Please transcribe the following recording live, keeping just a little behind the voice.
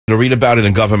to read about it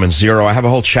in Government Zero. I have a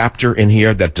whole chapter in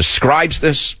here that describes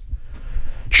this.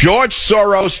 George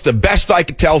Soros, the best I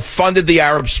could tell, funded the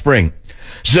Arab Spring.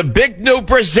 Zbigniew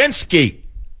Brzezinski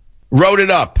wrote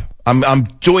it up. I'm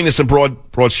doing this in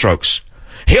broad strokes.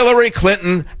 Hillary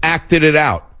Clinton acted it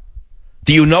out.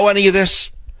 Do you know any of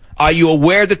this? Are you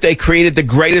aware that they created the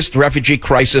greatest refugee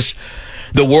crisis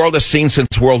the world has seen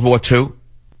since World War II?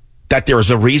 That there is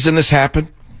a reason this happened?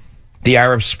 The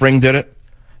Arab Spring did it?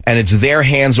 And it's their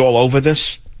hands all over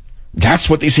this? That's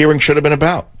what these hearings should have been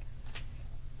about.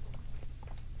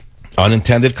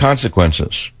 Unintended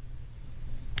consequences.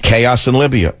 Chaos in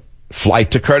Libya.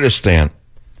 Flight to Kurdistan.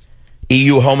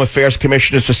 EU Home Affairs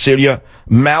Commissioner Cecilia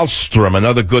Malmström,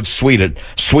 another good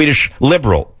Swedish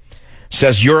liberal,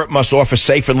 says Europe must offer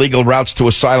safe and legal routes to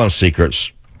asylum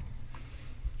seekers.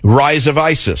 Rise of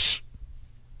ISIS.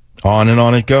 On and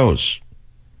on it goes.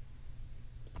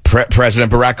 President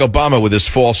Barack Obama with his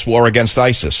false war against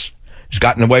ISIS. He's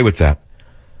gotten away with that.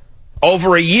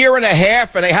 Over a year and a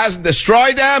half and he hasn't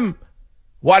destroyed them?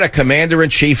 What a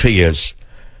commander-in-chief he is.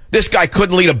 This guy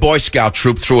couldn't lead a Boy Scout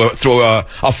troop through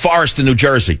a forest in New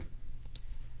Jersey.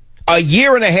 A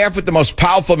year and a half with the most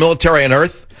powerful military on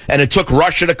earth, and it took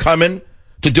Russia to come in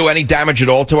to do any damage at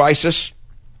all to ISIS?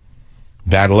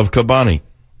 Battle of Kobani.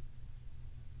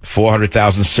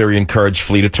 400,000 Syrian Kurds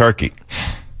flee to Turkey.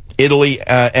 Italy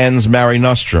ends Mare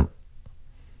Nostrum.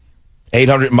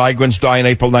 800 migrants die on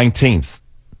April 19th.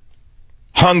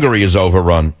 Hungary is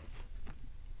overrun.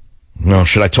 No,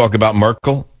 should I talk about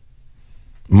Merkel?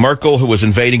 Merkel, who was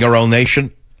invading her own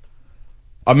nation?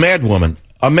 A madwoman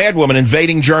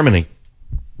invading Germany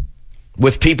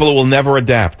with people who will never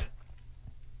adapt.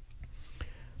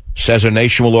 Says her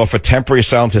nation will offer temporary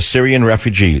asylum to Syrian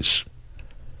refugees.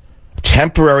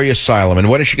 Temporary asylum. And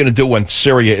what is she going to do when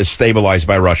Syria is stabilized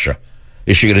by Russia?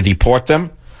 Is she going to deport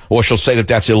them? Or she'll say that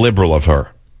that's illiberal of her?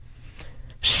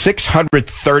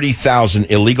 630,000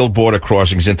 illegal border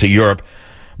crossings into Europe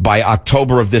by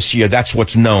October of this year. That's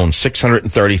what's known.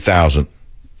 630,000.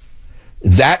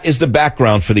 That is the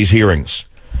background for these hearings.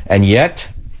 And yet,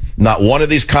 not one of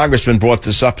these congressmen brought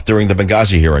this up during the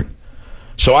Benghazi hearing.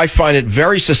 So I find it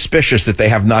very suspicious that they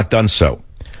have not done so.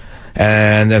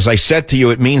 And as I said to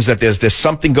you, it means that there's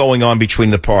something going on between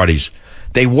the parties.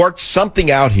 They worked something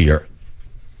out here.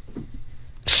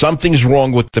 Something's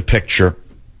wrong with the picture.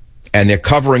 And they're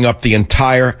covering up the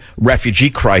entire refugee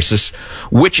crisis,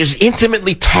 which is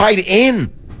intimately tied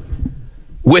in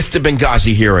with the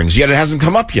Benghazi hearings, yet it hasn't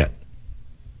come up yet.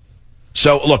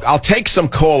 So, look, I'll take some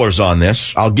callers on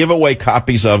this. I'll give away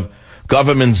copies of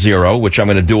Government Zero, which I'm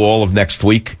going to do all of next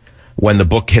week when the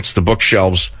book hits the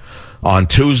bookshelves on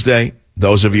Tuesday.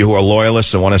 Those of you who are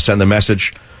loyalists and want to send a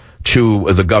message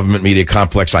to the government media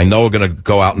complex, I know are going to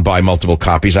go out and buy multiple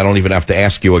copies. I don't even have to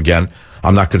ask you again.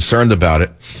 I'm not concerned about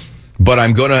it. But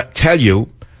I'm going to tell you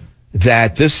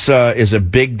that this is a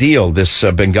big deal. This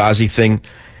Benghazi thing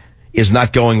is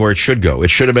not going where it should go. It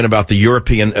should have been about the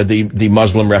European, the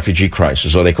Muslim refugee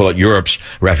crisis, or they call it Europe's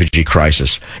refugee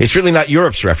crisis. It's really not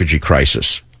Europe's refugee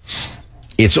crisis.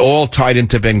 It's all tied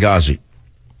into Benghazi.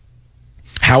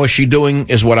 How is she doing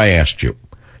is what I asked you.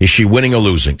 Is she winning or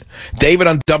losing? David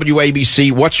on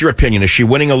WABC, what's your opinion? Is she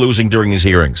winning or losing during these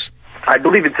hearings? I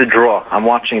believe it's a draw. I'm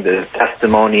watching the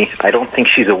testimony. I don't think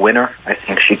she's a winner. I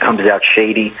think she comes out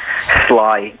shady,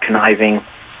 sly, conniving,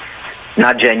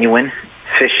 not genuine,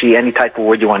 fishy, any type of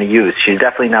word you want to use. She's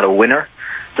definitely not a winner.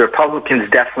 The Republicans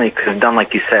definitely could have done,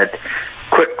 like you said,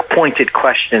 quick, pointed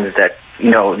questions that,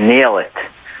 nail it.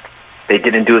 They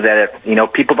didn't do that.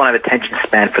 People don't have attention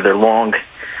span for their long,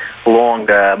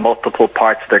 multiple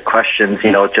parts of their questions,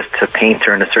 just to paint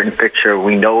her in a certain picture.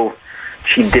 We know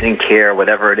she didn't care,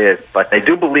 whatever it is. But I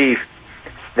do believe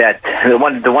that the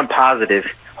one positive,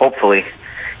 hopefully,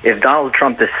 if Donald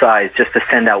Trump decides just to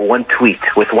send out one tweet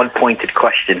with one pointed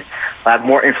question, will have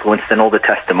more influence than all the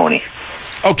testimony.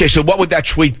 Okay, so what would that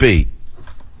tweet be?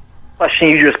 Question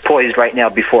you just posed right now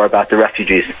before about the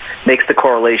refugees makes the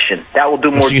correlation. That will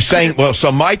do more. So you're saying,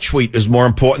 so my tweet is more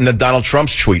important than Donald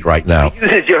Trump's tweet right now.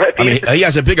 He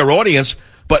has a bigger audience,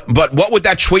 but what would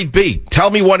that tweet be? Tell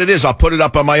me what it is. I'll put it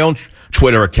up on my own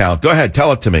Twitter account. Go ahead,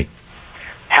 tell it to me.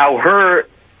 How her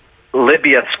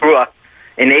Libya screw-up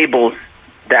enabled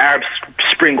the Arab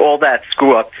Spring, all that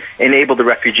screw-up, enabled the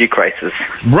refugee crisis.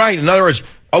 Right. In other words,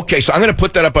 okay, so I'm going to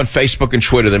put that up on Facebook and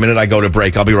Twitter the minute I go to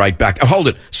break. I'll be right back. Hold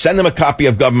it. Send them a copy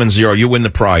of Government Zero. You win the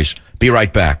prize. Be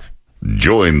right back.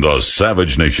 Join the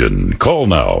Savage Nation. Call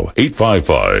now,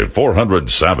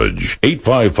 855-400-SAVAGE,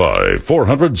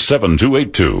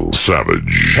 855-400-7282.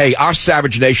 Savage. Hey, our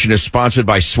Savage Nation is sponsored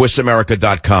by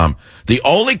SwissAmerica.com, the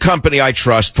only company I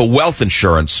trust for wealth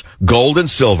insurance, gold and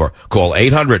silver. Call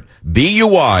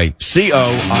 800-BUYCOI.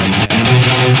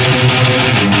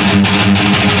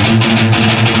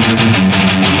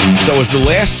 So as the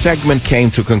last segment came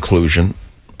to conclusion,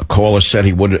 a caller said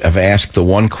he would have asked the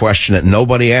one question that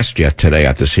nobody asked yet today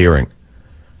at this hearing.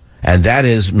 And that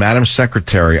is, Madam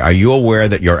Secretary, are you aware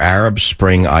that your Arab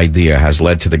Spring idea has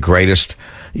led to the greatest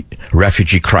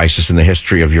refugee crisis in the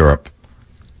history of Europe?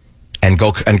 And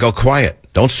go quiet.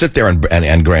 Don't sit there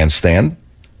and grandstand.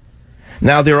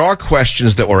 Now, there are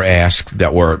questions that were asked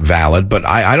that were valid, but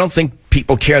I don't think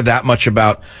people care that much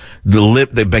about the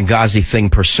Benghazi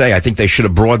thing per se. I think they should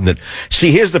have broadened it.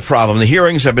 See, here's the problem. The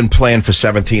hearings have been planned for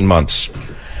 17 months.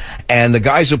 And the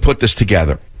guys who put this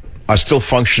together are still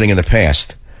functioning in the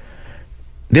past.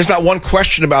 There's not one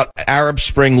question about Arab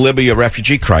Spring Libya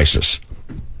refugee crisis.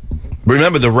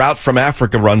 Remember, the route from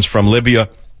Africa runs from Libya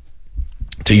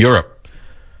to Europe.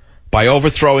 By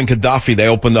overthrowing Gaddafi, they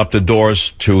opened up the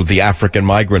doors to the African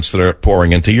migrants that are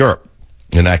pouring into Europe,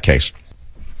 in that case.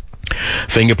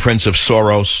 Fingerprints of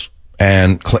Soros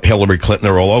and Hillary Clinton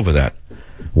are all over that.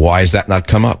 Why has that not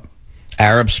come up?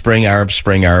 Arab Spring, Arab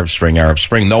Spring, Arab Spring, Arab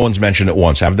Spring. No one's mentioned it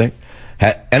once, have they?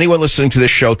 Anyone listening to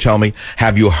this show, tell me,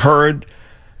 have you heard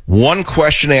one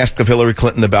question asked of Hillary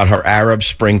Clinton about her Arab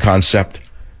Spring concept?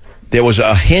 There was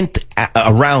a hint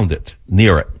around it,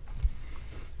 near it,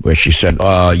 where she said,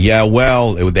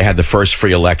 they had the first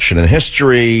free election in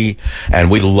history,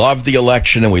 and we love the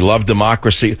election, and we love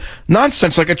democracy.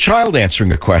 Nonsense, like a child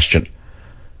answering a question.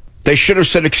 They should have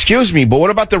said, excuse me, but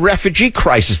what about the refugee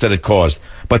crisis that it caused?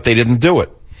 But they didn't do it.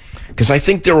 Because I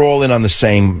think they're all in on the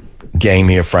same game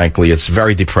here, frankly. It's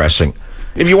very depressing.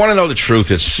 If you want to know the truth,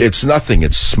 it's nothing.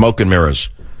 It's smoke and mirrors,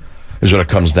 is what it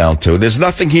comes down to. There's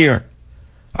nothing here.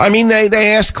 I mean,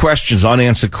 they ask questions,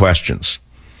 unanswered questions.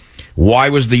 Why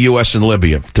was the U.S. in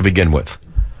Libya to begin with?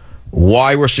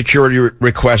 Why were security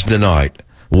requests denied?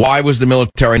 Why was the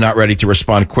military not ready to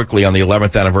respond quickly on the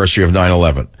 11th anniversary of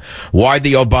 9/11? Why did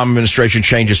the Obama administration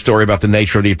change its story about the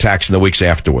nature of the attacks in the weeks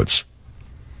afterwards?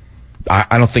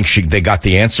 I don't think they got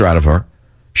the answer out of her.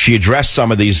 She addressed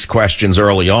some of these questions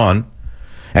early on,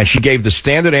 and she gave the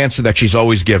standard answer that she's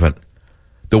always given.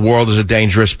 The world is a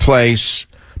dangerous place.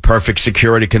 Perfect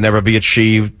security can never be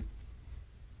achieved.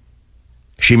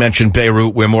 She mentioned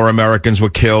Beirut, where more Americans were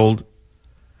killed.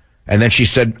 And then she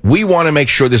said, we want to make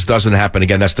sure this doesn't happen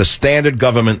again. That's the standard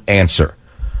government answer.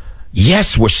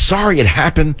 Yes, we're sorry it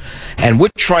happened, and we're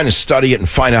trying to study it and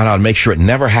find out how to make sure it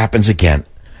never happens again.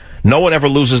 No one ever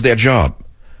loses their job.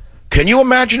 Can you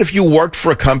imagine if you worked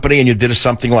for a company and you did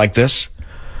something like this?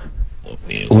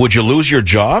 Would you lose your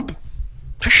job?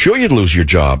 Sure, you'd lose your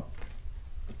job.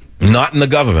 Not in the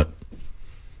government.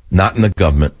 Not in the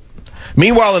government.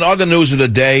 Meanwhile, in other news of the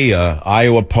day,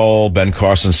 Iowa poll, Ben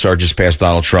Carson surges past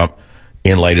Donald Trump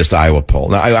in latest Iowa poll.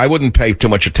 Now, I wouldn't pay too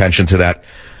much attention to that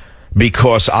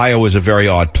because Iowa is a very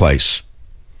odd place.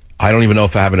 I don't even know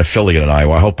if I have an affiliate in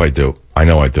Iowa. I hope I do. I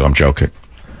know I do. I'm joking.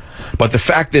 But the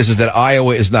fact is that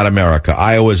Iowa is not America.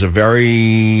 Iowa is a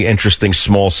very interesting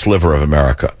small sliver of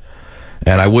America.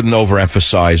 And I wouldn't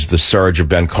overemphasize the surge of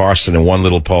Ben Carson in one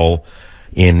little poll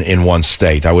in one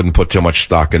state. I wouldn't put too much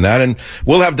stock in that. And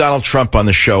we'll have Donald Trump on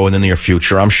the show in the near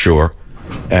future, I'm sure.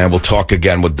 And we'll talk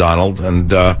again with Donald.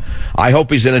 And I hope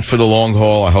he's in it for the long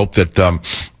haul. I hope that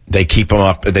they keep him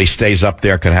up, they stays up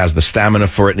there, has the stamina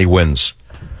for it, and he wins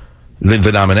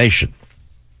the nomination.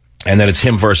 And that it's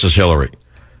him versus Hillary.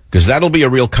 Because that'll be a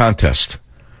real contest.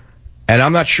 And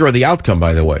I'm not sure of the outcome,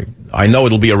 by the way. I know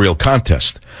it'll be a real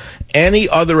contest. Any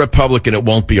other Republican, it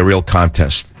won't be a real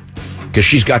contest. Because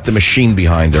she's got the machine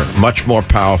behind her, much more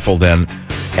powerful than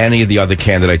any of the other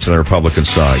candidates on the Republican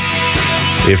side.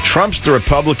 If Trump's the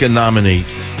Republican nominee,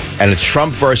 and it's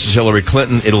Trump versus Hillary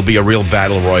Clinton, it'll be a real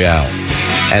battle royale.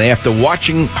 And after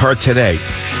watching her today,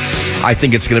 I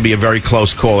think it's going to be a very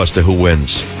close call as to who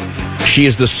wins. She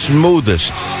is the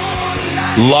smoothest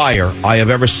liar I have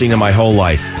ever seen in my whole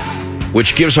life,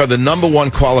 which gives her the number one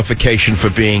qualification for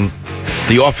being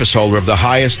the office holder of the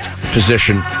highest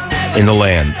position in the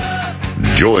land.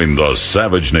 Join the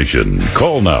Savage Nation.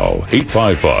 Call now,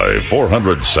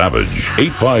 855-400-SAVAGE,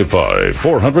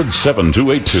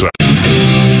 855-400-7282.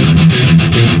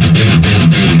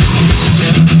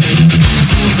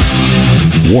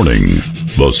 Warning.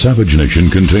 The Savage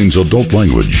Nation contains adult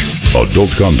language,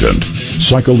 adult content,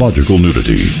 psychological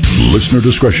nudity. Listener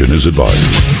discretion is advised.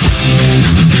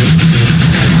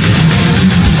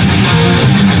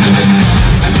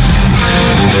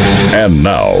 And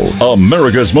now,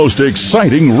 America's most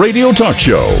exciting radio talk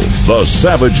show, The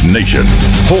Savage Nation,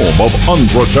 home of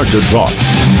unprotected talk,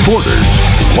 borders,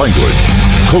 language,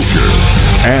 culture.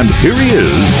 And here he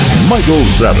is, Michael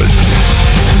Savage.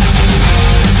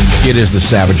 It is the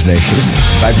Savage Nation.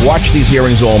 I've watched these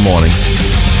hearings all morning,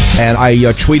 and I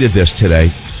tweeted this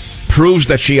today. Proves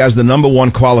that she has the number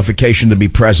one qualification to be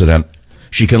president.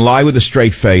 She can lie with a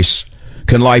straight face,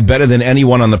 can lie better than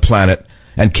anyone on the planet,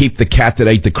 and keep the cat that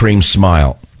ate the cream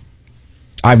smile.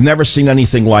 I've never seen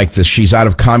anything like this. She's out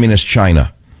of communist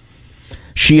China.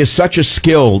 She is such a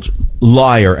skilled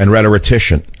liar and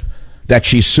rhetorician that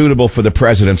she's suitable for the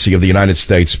presidency of the United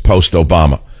States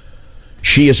post-Obama.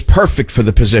 She is perfect for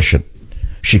the position.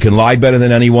 She can lie better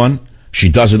than anyone. She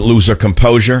doesn't lose her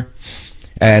composure.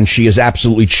 And she is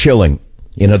absolutely chilling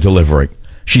in her delivery.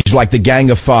 She's like the Gang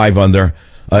of Five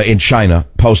in China,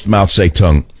 post-Mao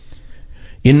Zedong.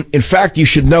 In fact, you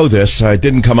should know this. It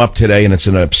didn't come up today, and it's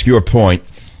an obscure point.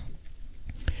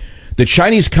 The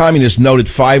Chinese communists noted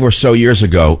 5 or so years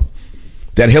ago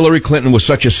that Hillary Clinton was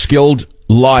such a skilled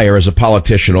liar as a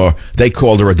politician, or they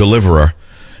called her a deliverer,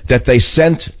 that they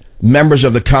sent members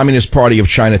of the Communist Party of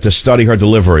China to study her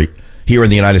delivery here in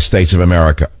the United States of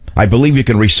America. I believe you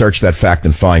can research that fact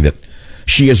and find it.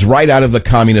 She is right out of the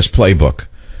communist playbook.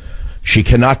 She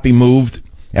cannot be moved.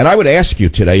 And I would ask you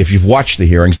today, if you've watched the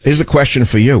hearings, here's a question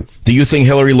for you. Do you think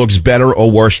Hillary looks better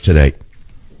or worse today?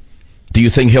 Do you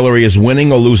think Hillary is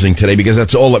winning or losing today? Because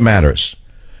that's all that matters.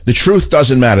 The truth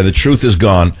doesn't matter. The truth is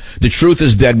gone. The truth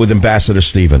is dead with Ambassador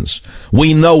Stevens.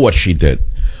 We know what she did.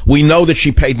 We know that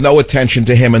she paid no attention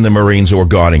to him and the Marines who were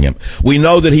guarding him. We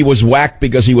know that he was whacked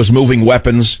because he was moving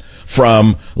weapons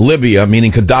from Libya,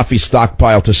 meaning Gaddafi's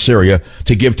stockpile, to Syria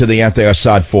to give to the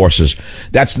anti-Assad forces.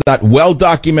 That's not well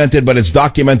documented, but it's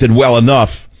documented well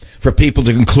enough for people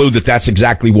to conclude that that's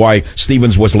exactly why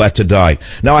Stevens was let to die.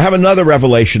 Now, I have another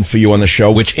revelation for you on the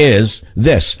show, which is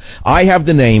this. I have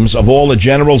the names of all the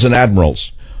generals and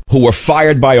admirals who were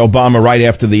fired by Obama right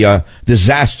after the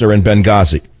disaster in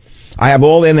Benghazi. I have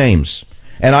all their names,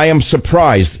 and I am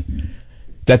surprised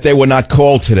that they were not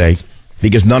called today,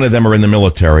 because none of them are in the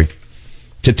military,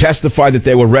 to testify that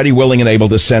they were ready, willing, and able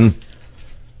to send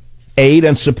aid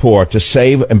and support to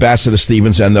save Ambassador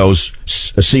Stevens and those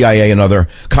CIA and other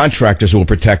contractors who were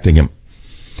protecting him.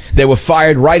 They were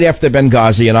fired right after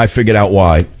Benghazi, and I figured out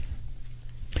why.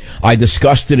 I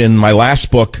discussed it in my last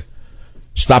book,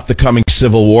 Stop the Coming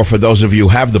Civil War. For those of you who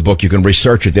have the book, you can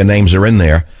research it. Their names are in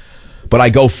there. But I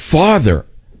go farther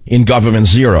in Government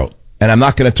Zero. And I'm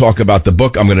not going to talk about the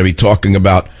book. I'm going to be talking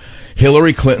about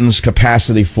Hillary Clinton's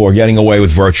capacity for getting away with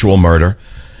virtual murder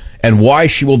and why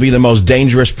she will be the most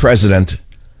dangerous president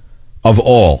of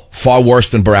all, far worse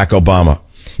than Barack Obama.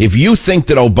 If you think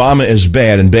that Obama is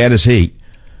bad, and bad as he,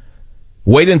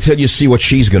 wait until you see what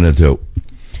she's going to do.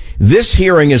 This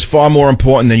hearing is far more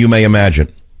important than you may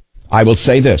imagine. I will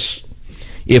say this.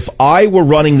 If I were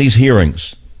running these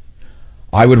hearings,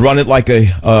 I would run it like a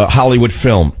Hollywood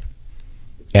film.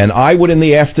 And I would, in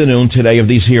the afternoon today of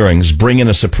these hearings, bring in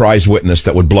a surprise witness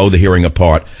that would blow the hearing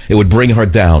apart. It would bring her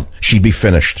down. She'd be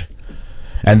finished.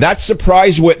 And that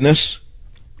surprise witness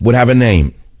would have a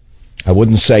name. I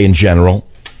wouldn't say in general.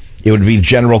 It would be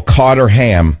General Carter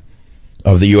Ham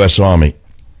of the U.S. Army.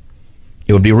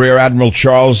 It would be Rear Admiral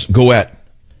Charles Gouet,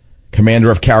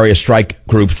 commander of Carrier Strike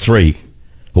Group 3,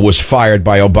 who was fired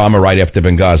by Obama right after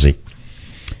Benghazi.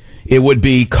 It would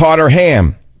be Carter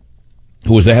Ham,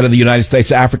 who was the head of the United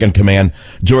States African Command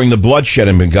during the bloodshed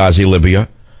in Benghazi, Libya,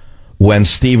 when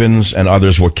Stevens and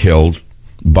others were killed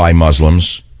by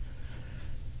Muslims.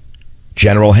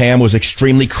 General Ham was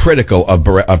extremely critical of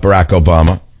Barack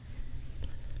Obama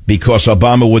because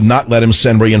Obama would not let him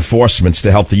send reinforcements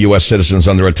to help the U.S. citizens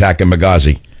under attack in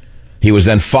Benghazi. He was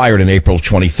then fired in April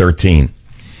 2013.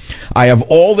 I have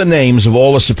all the names of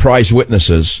all the surprise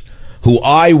witnesses who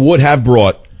I would have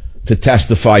brought to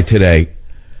testify today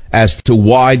as to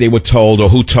why they were told, or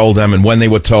who told them, and when they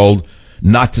were told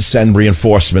not to send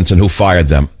reinforcements, and who fired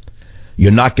them.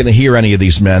 You're not going to hear any of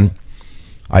these men.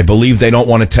 I believe they don't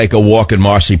want to take a walk in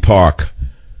Marcy Park.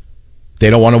 They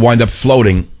don't want to wind up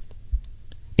floating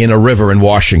in a river in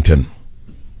Washington.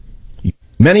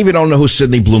 Many of you don't know who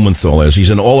Sidney Blumenthal is. He's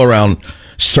an all-around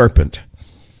serpent.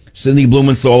 Sidney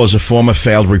Blumenthal is a former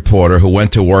failed reporter who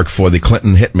went to work for the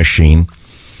Clinton hit machine.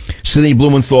 Sidney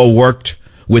Blumenthal worked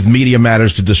with Media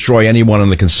Matters to destroy anyone on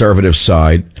the conservative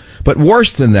side. But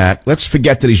worse than that, let's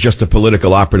forget that he's just a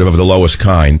political operative of the lowest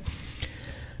kind.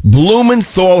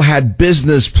 Blumenthal had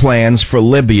business plans for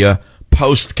Libya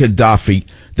post-Gaddafi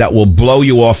that will blow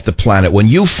you off the planet. When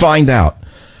you find out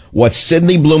what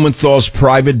Sidney Blumenthal's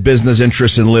private business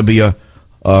interests in Libya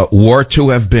were to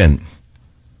have been.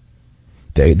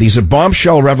 These are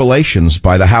bombshell revelations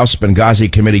by the House Benghazi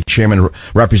Committee Chairman,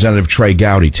 Representative Trey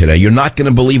Gowdy today. You're not going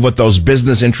to believe what those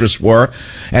business interests were.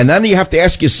 And then you have to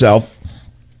ask yourself,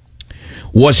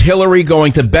 was Hillary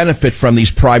going to benefit from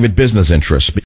these private business interests?